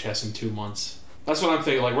auto chess in 2 months. That's what I'm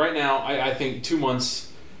thinking. Like right now, I think 2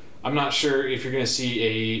 months. I'm not sure if you're going to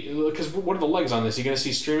see because what are the legs on this? Are you going to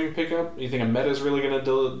see streaming pick up? You think a meta is really going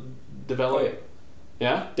to develop? Oh,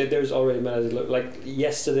 yeah. There's already meta. Like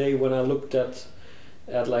yesterday when I looked at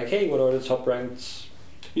like, hey, what are the top ranked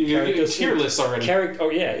characters? Tier lists already.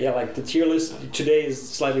 Like the tier list today is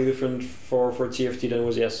slightly different for TFT than it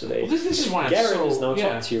was yesterday. Well, this is why Garen is now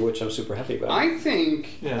top tier, which I'm super happy about. I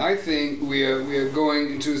think we are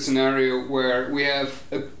going into a scenario where we have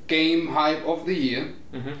a game hype of the year.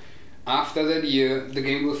 Mm-hmm. After that year, the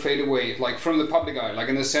game will fade away, like from the public eye, like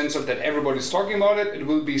in the sense of that everybody's talking about it. It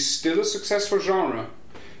will be still a successful genre,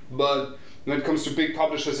 but when it comes to big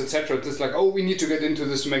publishers, etc., it's like, oh, we need to get into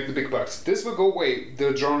this to make the big bucks. This will go away.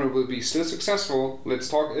 The genre will be still successful. Let's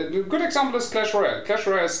talk. A good example is Clash Royale. Clash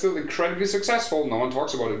Royale is still incredibly successful. No one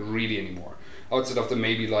talks about it really anymore, outside of the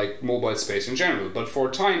maybe like mobile space in general. But for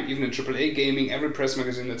a time, even in AAA gaming, every press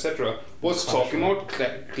magazine, etc., was talking about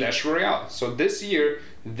Clash Royale. So this year,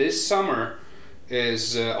 this summer,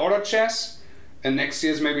 is Auto Chess. And next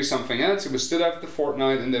year is maybe something else. We will still have the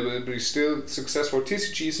Fortnite, and there will be still successful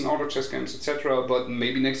TCGs and auto chess games, etc. But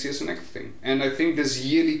maybe next year's the next thing. And I think this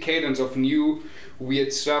yearly cadence of new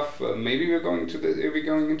weird stuff, maybe we're going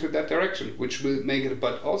into that direction, which will make it,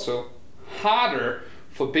 but also harder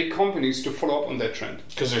for big companies to follow up on that trend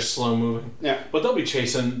because they're slow moving. Yeah, but they'll be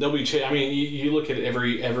chasing. I mean, you look at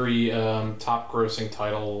every top grossing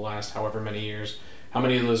title the last however many years. How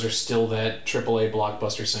many of those are still that AAA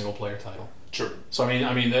blockbuster single player title? True. So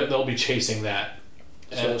I mean, they'll be chasing that.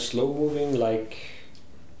 So slow moving like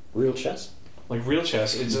real chess. Like real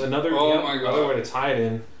chess. It's another my God. other way to tie it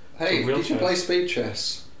in. Hey, real did you chess. play speed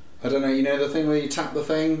chess? I don't know. You know the thing where you tap the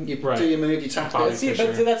thing, you Right. do your move, you tap Bobby it. See,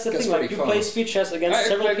 Fischer. but that's the Gets thing. Like pretty you play fast. speed chess against I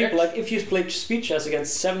several played people. X. Like if you play speed chess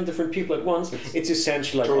against 7 different people at once, it's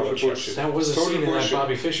essentially like Total auto chess. bullshit. That was a Total scene in that bullshit.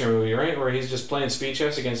 Bobby Fischer movie, right? Where he's just playing speed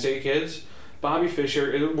chess against 8 kids. Bobby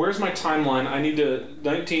Fischer. Where's my timeline? I need to.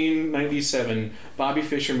 1997. Bobby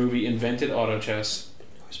Fischer movie invented auto chess.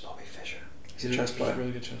 Who's Bobby Fischer? He's a chess player. He's a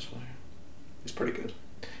really good chess player. He's pretty good.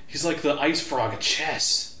 He's like the ice frog of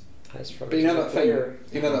chess. But you know that thing?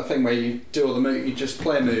 You know that thing where you do all the move, you just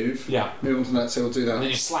play a move, Yeah. move on to the next hill, do And then that.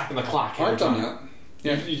 you're slapping the clock. every I've done time. that.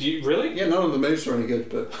 Yeah. You really? Yeah, none of the moves are any good,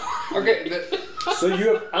 but Okay, So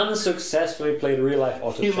you have unsuccessfully played real life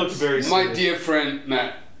auto He chess. looked very my serious. dear friend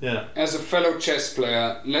Matt, Yeah. as a fellow chess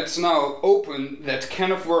player, let's now open that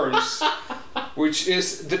can of worms, which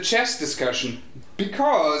is the chess discussion.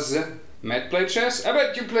 Because Matt played chess. I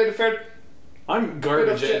bet you played a fair. I'm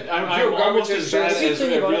garbage. Bit of I'm you're almost garbage as at bad chess. If you as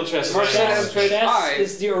think a about real it, chess Marcel player. has played chess I.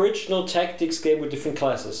 is the original tactics game with different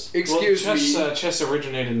classes. Excuse well, chess, me. chess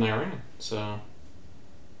originated in Iran, so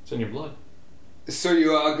it's in your blood. So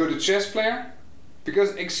you are a good chess player?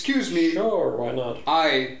 Because excuse me, Sure, why not?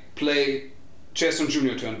 I play chess on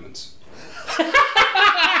junior tournaments.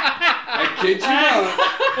 I kid you not.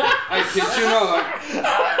 I kid you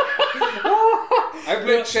not. I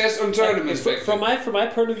played chess on tournaments. back From then. my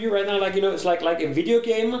point of view right now, like it's like a video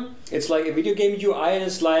game. It's like a video game UI, and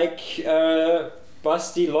it's like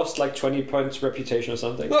Basti lost like 20 points reputation or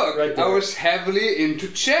something. Look, right I there. was heavily into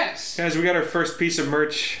chess. Guys, we got our first piece of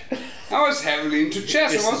merch. I was heavily into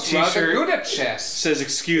chess. It's I was the rather t-shirt. good at chess. Says,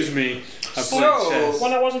 excuse me, I So, played chess.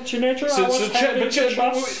 When I was a teenager, I was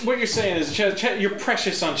But what you're saying is, you're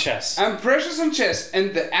precious on chess. I'm precious on chess,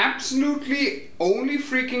 and the absolutely only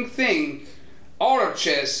freaking thing auto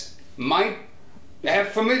chess might have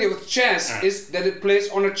familiar with chess is that it plays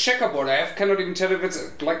on a checkerboard. cannot even tell if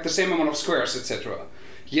it's like the same amount of squares, etc.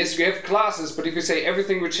 Yes, you have classes, but if you say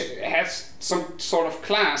everything which has some sort of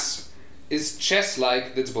class is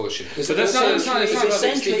chess-like, that's bullshit. But that's not- it's not- it's not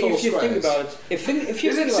essentially, 64 if you think squares. about it, if you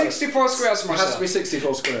Is think it about 64 squares, it Marcel? has to be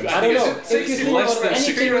 64 squares. I don't Is know. it If you think 64 about squares?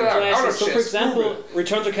 anything Figure with it out. classes, Auto so for chess, example, Google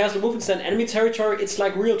Return to Castle Wolfenstein Enemy Territory, it's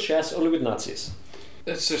like real chess, only with Nazis.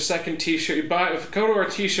 That's their second T-shirt. You buy. If you go to our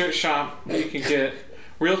T-shirt shop, you can get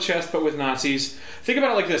real chess, but with Nazis. Think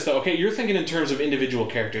about it like this, though. Okay, you're thinking in terms of individual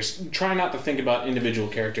characters. Try not to think about individual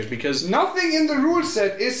characters because Nothing in the rule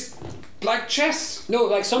set is like chess. No,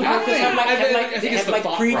 like some characters Nothing. have like I have think- like I think they it's have the like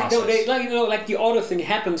thought pre no process. they like like the auto thing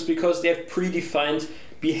happens because they have predefined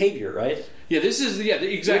behavior, right? yeah, this is exactly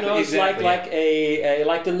You know, it's exactly. like a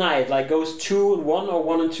like the knight like goes 2 and 1 or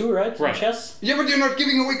 1 and 2, right? In Right. chess. Yeah, but you're not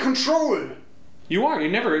giving away control. You are. You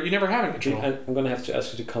never have any control. I'm gonna have to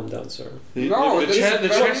ask you to calm down, sir. No, the this is the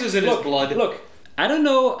very- chess is in his blood. Look, I don't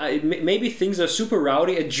know. Maybe things are super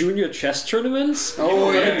rowdy at junior chess tournaments. Oh,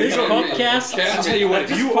 but yeah, at this yeah, podcast, yeah. I'll tell you what. at If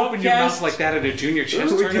this you open your podcast, mouth like that at a junior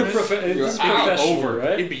chess we do tournament, this is out. professional, over. right?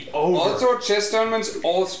 It'd be over. Also, chess tournaments,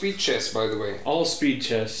 all speed chess, by the way. all speed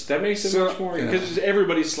chess. That makes it So- much more Yeah. because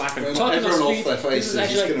everybody's slapping. Well, clock. Talking about Everyone off speed, their this faces is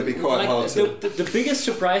actually is gonna be quite hard the biggest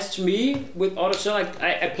surprise to me with auto chess,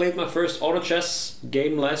 I played my first auto chess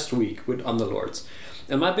game last week with Underlords,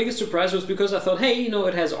 and my biggest surprise was because I thought, hey, you know,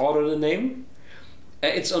 it has auto in the name,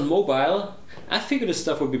 it's on mobile. I figured this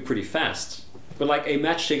stuff would be pretty fast, but like a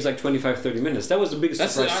match takes like 25-30 minutes. That was the biggest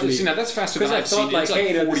That's surprise to me. that's faster Because than I I've thought seen. like, It's hey,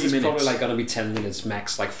 you know, 40 this is minutes. probably like gonna be 10 minutes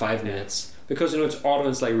max, like 5 minutes, because you know it's auto and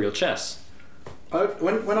it's like real chess.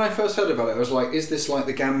 When I first heard about it, I was like, is this like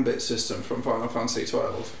the Gambit system from Final Fantasy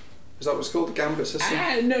 12? Is that what's called, the Gambit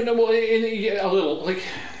system? No. Well, yeah, a little like,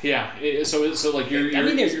 yeah. So like you're. I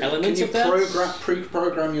mean, there's you're- elements Can you of that.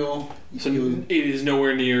 pre-program your... So it is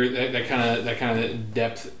nowhere near that kind of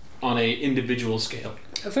depth on a individual scale.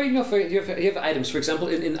 You have items. For example,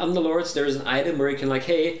 in Underlords, there is an item where you can like,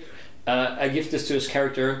 hey, I give this to this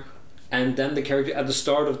character, and then the character at the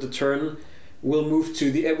start of the turn will move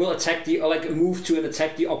to the will attack the or like move to and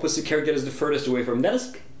attack the opposite character that is the furthest away from him. That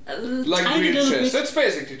is a Like tiny real little chess. bit. That's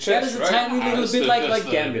basically That chess, is a right? tiny little that's bit the- like that's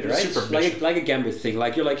the Gambit, right? super Like mission. like a Gambit thing.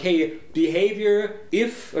 Like you're like, hey, behavior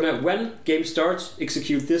if or no, when game starts,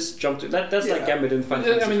 execute this, jump to that. That's like Yeah. Gambit in Final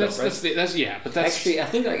Fantasy I mean, 12, right? that's yeah, but that's Actually, I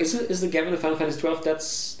think like is the Gambit in Final Fantasy 12?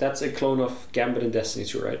 That's a clone of Gambit in Destiny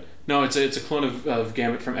 2, right? no, it's a clone of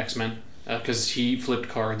Gambit from X-Men because he flipped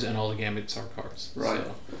cards and all the Gambits are cards. Right.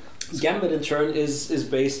 So. Gambit in turn is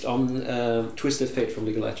based on Twisted Fate from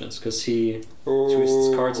League of Legends because he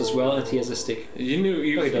twists cards as well and he has a stick. You knew No,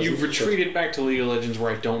 he doesn't. you've retreated back to League of Legends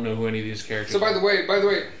where I don't know who any of these characters. So by are. the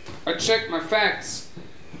way, I checked my facts,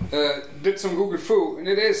 did some Google foo, and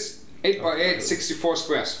it is 8x8, 64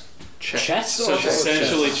 squares. Chess? So it's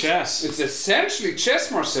essentially chess. It's essentially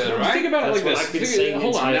chess, Marcel, right? Think about That's it what like I've been this. saying the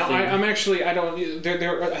Hold on. entire Now, thing. I'm actually. I don't.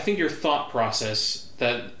 I think your thought process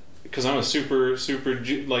that because I'm a super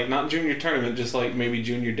like not junior tournament, just like maybe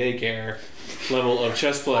junior daycare level of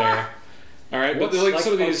chess player. All right, but like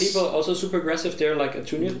some of are these people also super aggressive. They're like a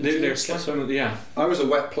junior. they're chess. yeah. I was a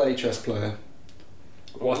wet play chess player.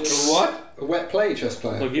 What? What? A wet play chess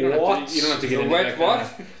player. Look, you don't have to get The into wet that.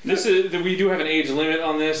 what? This is we do have an age limit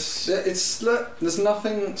on this. There's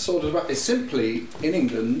nothing sort of. It's simply in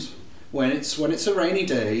England when it's a rainy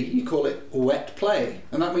day, you call it wet play,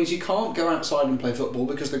 and that means you can't go outside and play football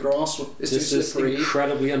because the grass is This too is slippery.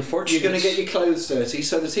 incredibly unfortunate. You're going to get your clothes dirty,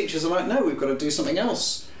 so the teachers are like, "No, we've got to do something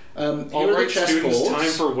else." Here All are right, the chess students, boards.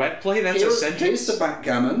 time for wet play. That's a Here's sentence. the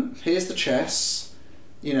backgammon. Here's the chess.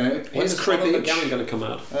 You know, When here's is Colin cribbage. McGowan going to come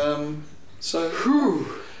out? So Whew.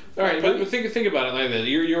 All right, but think about it like that.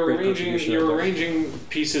 You're Great arranging contribution, you're Doug. arranging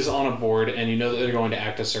pieces on a board, and you know that they're going to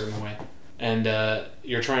act a certain way, and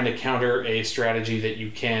you're trying to counter a strategy that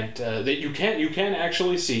you can't you can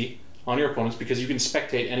actually see on your opponents because you can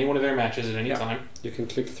spectate any one of their matches at any Yeah. time. You can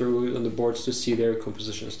click through on the boards to see their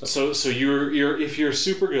composition and stuff. So you're if you're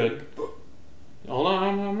super good. Hold on,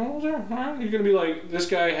 I'm almost there. All right, you're gonna be like this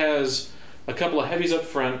guy has a couple of heavies up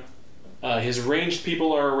front. His ranged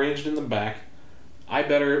people are arranged in the back. I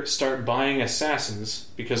better start buying assassins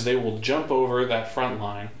because they will jump over that front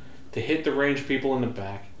line to hit the ranged people in the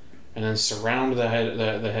back and then surround the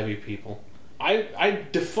heavy people. I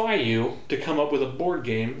defy you to come up with a board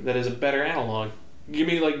game that is a better analog. Give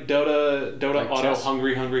me like Dota Like Auto chess?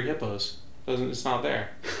 Hungry Hippos. It's not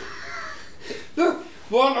there. Look,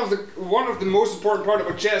 one of the most important part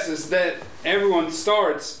about chess is that everyone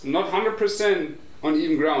starts not 100% on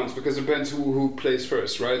even grounds because it depends who plays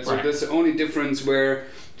first, right? So Right. that's the only difference where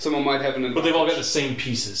someone might have an advantage. But they've all got the same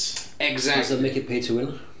pieces. Does that Exactly. make it pay to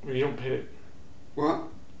win? You don't pay it. What?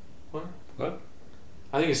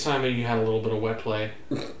 I think it's time that you had a little bit of wet play.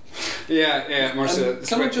 Yeah, Marcel, it's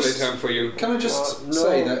can I wet play just- time for you. Can I just No,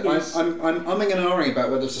 say that please. I'm umming and ahhing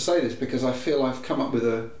about whether to say this because I feel I've come up with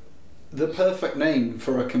the perfect name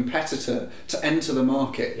for a competitor to enter the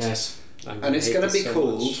market. Yes. And it's going to be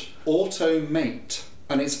called Automate,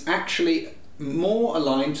 and it's actually more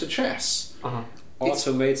aligned to chess. Uh-huh.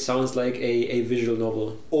 Automate sounds like a visual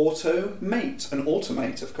novel. Automate, an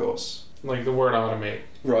automate, of course. Like the word automate.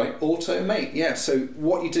 Right, automate. Yeah. So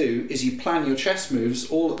what you do is you plan your chess moves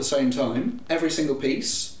all at the same time, every single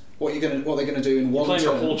piece. What they're going to do in You're one playing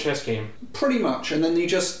turn. your whole chess game. Pretty much, and then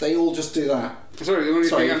they all just do that. Sorry, the only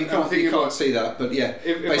Sorry, thing you I'm can't thinking about see that, but yeah.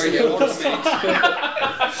 if I basically, hear automate,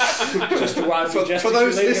 Just while for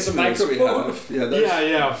those listeners we have,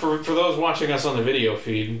 Yeah. For those watching us on the video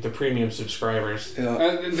feed, the premium subscribers. yeah.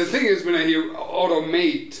 and the thing is, when I hear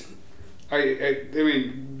automate, I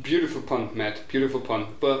mean, beautiful pun, Matt, beautiful pun.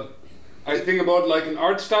 But I think about like an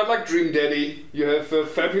art style like Dream Daddy. You have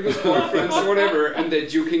fabulous boyfriends or whatever, and they're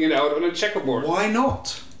duking it out on a checkerboard. Why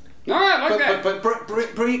not? No, I like that. But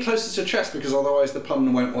bring it closer to chess because otherwise the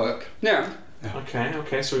pun won't work. Yeah.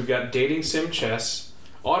 Okay. So we've got dating sim chess,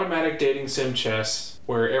 automatic dating sim chess,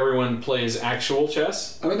 where everyone plays actual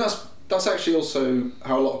chess. I mean that's actually also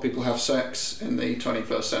how a lot of people have sex in the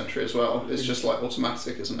 21st century as well. It's just like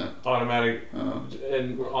automatic, isn't it? Automatic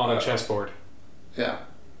and on a chessboard. Yeah.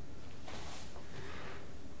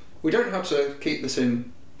 We don't have to keep this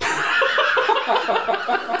in.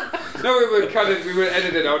 No, we will cut it. We will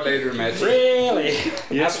edit it out later, Matt. Really?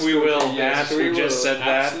 Yes, we will. Yes, Matt, we who just will. said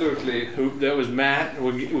that. Absolutely. That was Matt.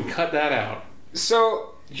 We cut that out.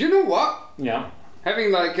 So you know what? Yeah.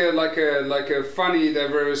 Having like a funny,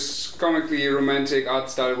 diverse, comically romantic art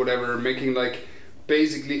style, whatever, making like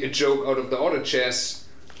basically a joke out of the auto chess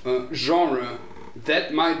genre.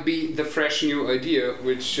 That might be the fresh new idea,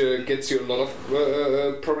 which gets you a lot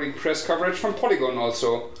of probably press coverage from Polygon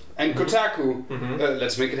also and Kotaku.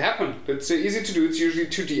 Let's make it happen. It's easy to do. It's usually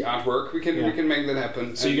 2D artwork. We can make that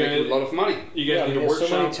happen. So and you make guys- a lot of money. You guys need a there's so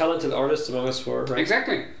many workshop. talented artists among us for right?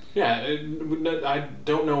 Exactly. Yeah, I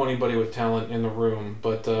don't know anybody with talent in the room,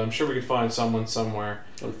 but I'm sure we could find someone somewhere.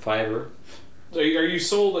 on Fiverr. Are you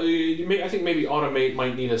sold? I think maybe Automate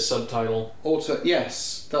might need a subtitle.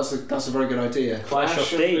 Yes, that's a very good idea. Clash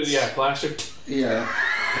of Dates. Yeah, Clash of. Yeah.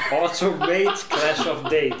 Automate Clash of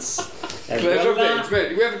Dates. And Clash of voila, Dates,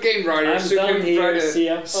 man. We have a game writer, I'm so you done can here. write See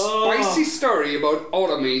a ya. spicy story about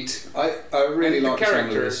Automate. I really And the like some of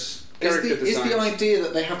characters. this. Character Is the designs. idea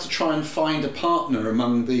that they have to try and find a partner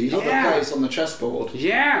among the other Yeah. players on the chessboard?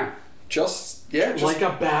 Yeah. Just Like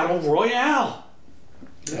a battle royale.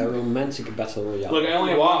 A romantic battle royale. Look, I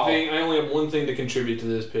only have Wow. one thing. I only have one thing to contribute to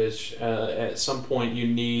this pitch. At some point, you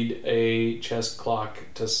need a chess clock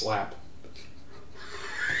to slap.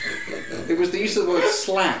 It was the use of the word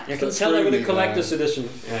slap. I can that tell threw I'm in me the collector's edition.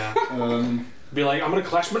 Yeah. Be like, I'm gonna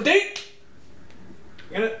clash my date.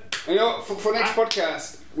 Get it? You know, for next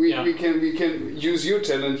podcast, we can use your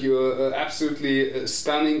talent, your absolutely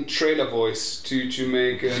stunning trailer voice to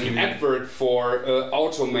make an advert for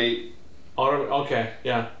Automate. Okay,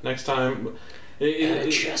 yeah. Next time. At a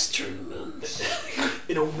chess tournament.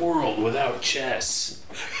 In a world without chess,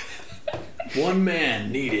 one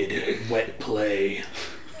man needed wet play.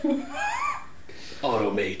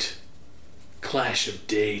 Automate. Clash of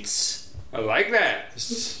dates. I like that.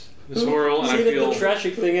 This world, and I See, feel the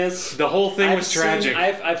tragic thing is, the whole thing was tragic.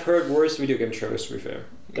 I've heard worse video game trailers, to be fair.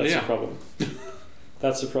 That's Yeah. the problem.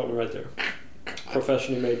 That's the problem right there.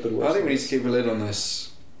 Professionally made, but worse. I think we need to keep a lid on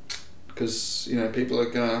this because people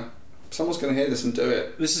are someone's gonna hear this and do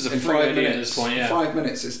it. This is a in free 5 idea minutes. at this point. Yeah. 5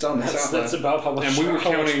 minutes, it's done. It's out That's there. about how much, And we were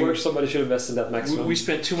how much counting- work somebody should invest in that maximum. We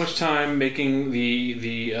spent too much time making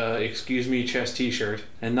the excuse me chess T-shirt,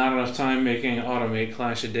 and not enough time making Automate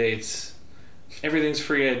Clash of Dates. Everything's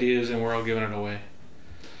free ideas, and we're all giving it away.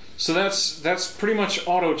 So that's pretty much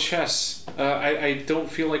auto chess. I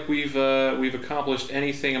don't feel like we've accomplished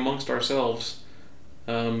anything amongst ourselves,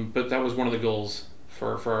 but that was one of the goals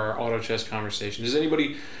for our auto chess conversation. Does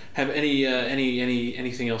anybody have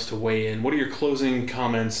anything else to weigh in? What are your closing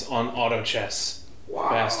comments on auto chess, Wow.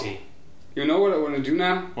 Basti? You know what I want to do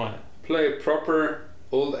now? What? Play a proper,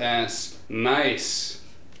 old-ass, nice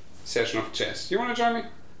session of chess. You want to join me?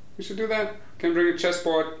 We should do that. Can bring a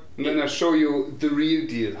chessboard, and then I'll show you the real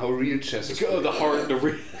deal, how real chess is. Go the hard, the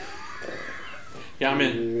real. Yeah, I'm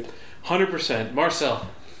in. 100%. Marcel.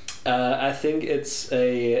 I think it's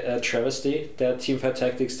a travesty that Teamfight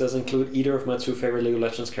Tactics does include either of my two favorite League of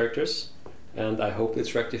Legends characters, and I hope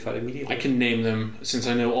it's rectified immediately. I can name them since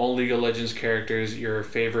I know all League of Legends characters. Your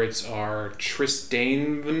favorites are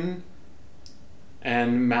Tristane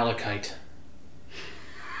and Malachite.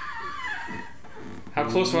 How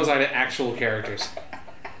close was I to actual characters?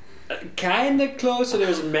 Kinda close. So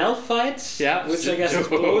there's Malphite, Yeah. which I guess is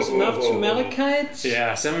close enough to Malachite.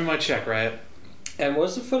 Yeah, send me my check, right? And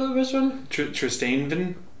what's the photo of this one?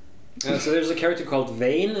 Tristane. So there's a character called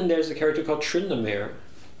Vayne, and there's a character called Tryndamere.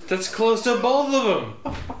 That's close to both of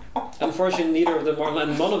them. Unfortunately, neither of them are,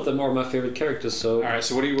 and none of them are my favorite characters. So, All right.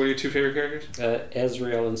 So what are your two favorite characters?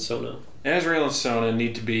 Ezreal and Sona. Ezreal and Sona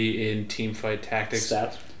need to be in Teamfight Tactics.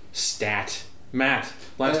 Stat. Matt.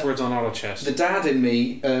 Last words on auto chess. The dad in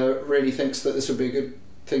me really thinks that this would be a good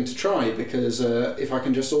thing to try because if I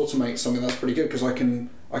can just automate something, that's pretty good because I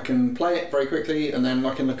can play it very quickly and then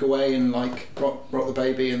I can look away and rock the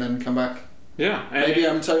baby and then come back. Yeah. Maybe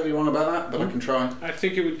I'm totally wrong about that, but I can try. I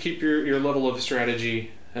think it would keep your level of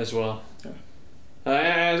strategy as well. Yeah.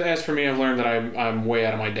 As for me, I've learned that I'm way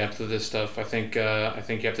out of my depth with this stuff. I think you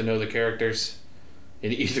have to know the characters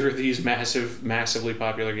in either of these massively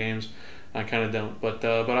popular games. I kind of don't, but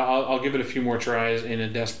I'll give it a few more tries in a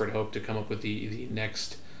desperate hope to come up with the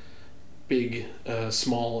next big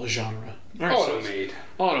small genre. All right,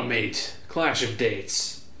 Automate, Clash of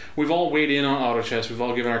Dates. We've all weighed in on auto chess. We've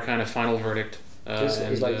all given our kind of final verdict. This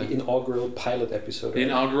is like the inaugural pilot episode. The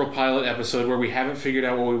inaugural pilot episode where we haven't figured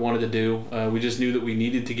out what we wanted to do. We just knew that we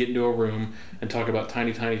needed to get into a room and talk about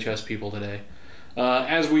tiny chess people today.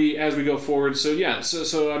 As we go forward,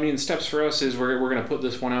 so I mean, steps for us is we're going to put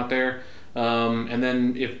this one out there. And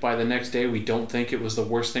then if by the next day we don't think it was the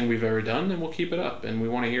worst thing we've ever done, then we'll keep it up. And we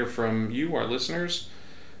want to hear from you, our listeners,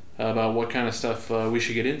 about what kind of stuff we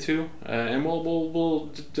should get into. And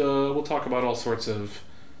we'll talk about all sorts of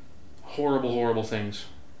horrible things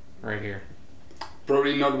right here.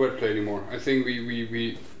 Probably not wet play anymore. I think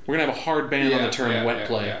we're gonna have a hard ban on the term wet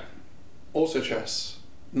play. Yeah. Auto chess,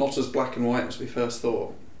 not as black and white as we first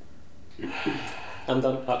thought. And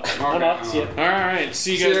then, All right,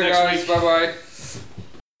 see you guys next week. Bye bye.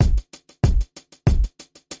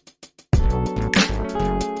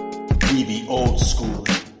 We the old school.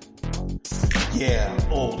 Yeah,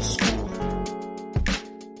 old school.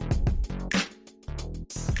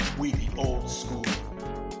 We the old school.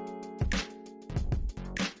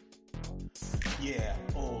 Yeah,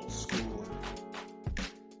 old school.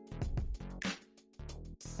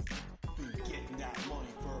 Been getting that money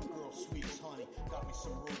for a girl sweet as honey. Got me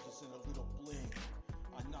some room.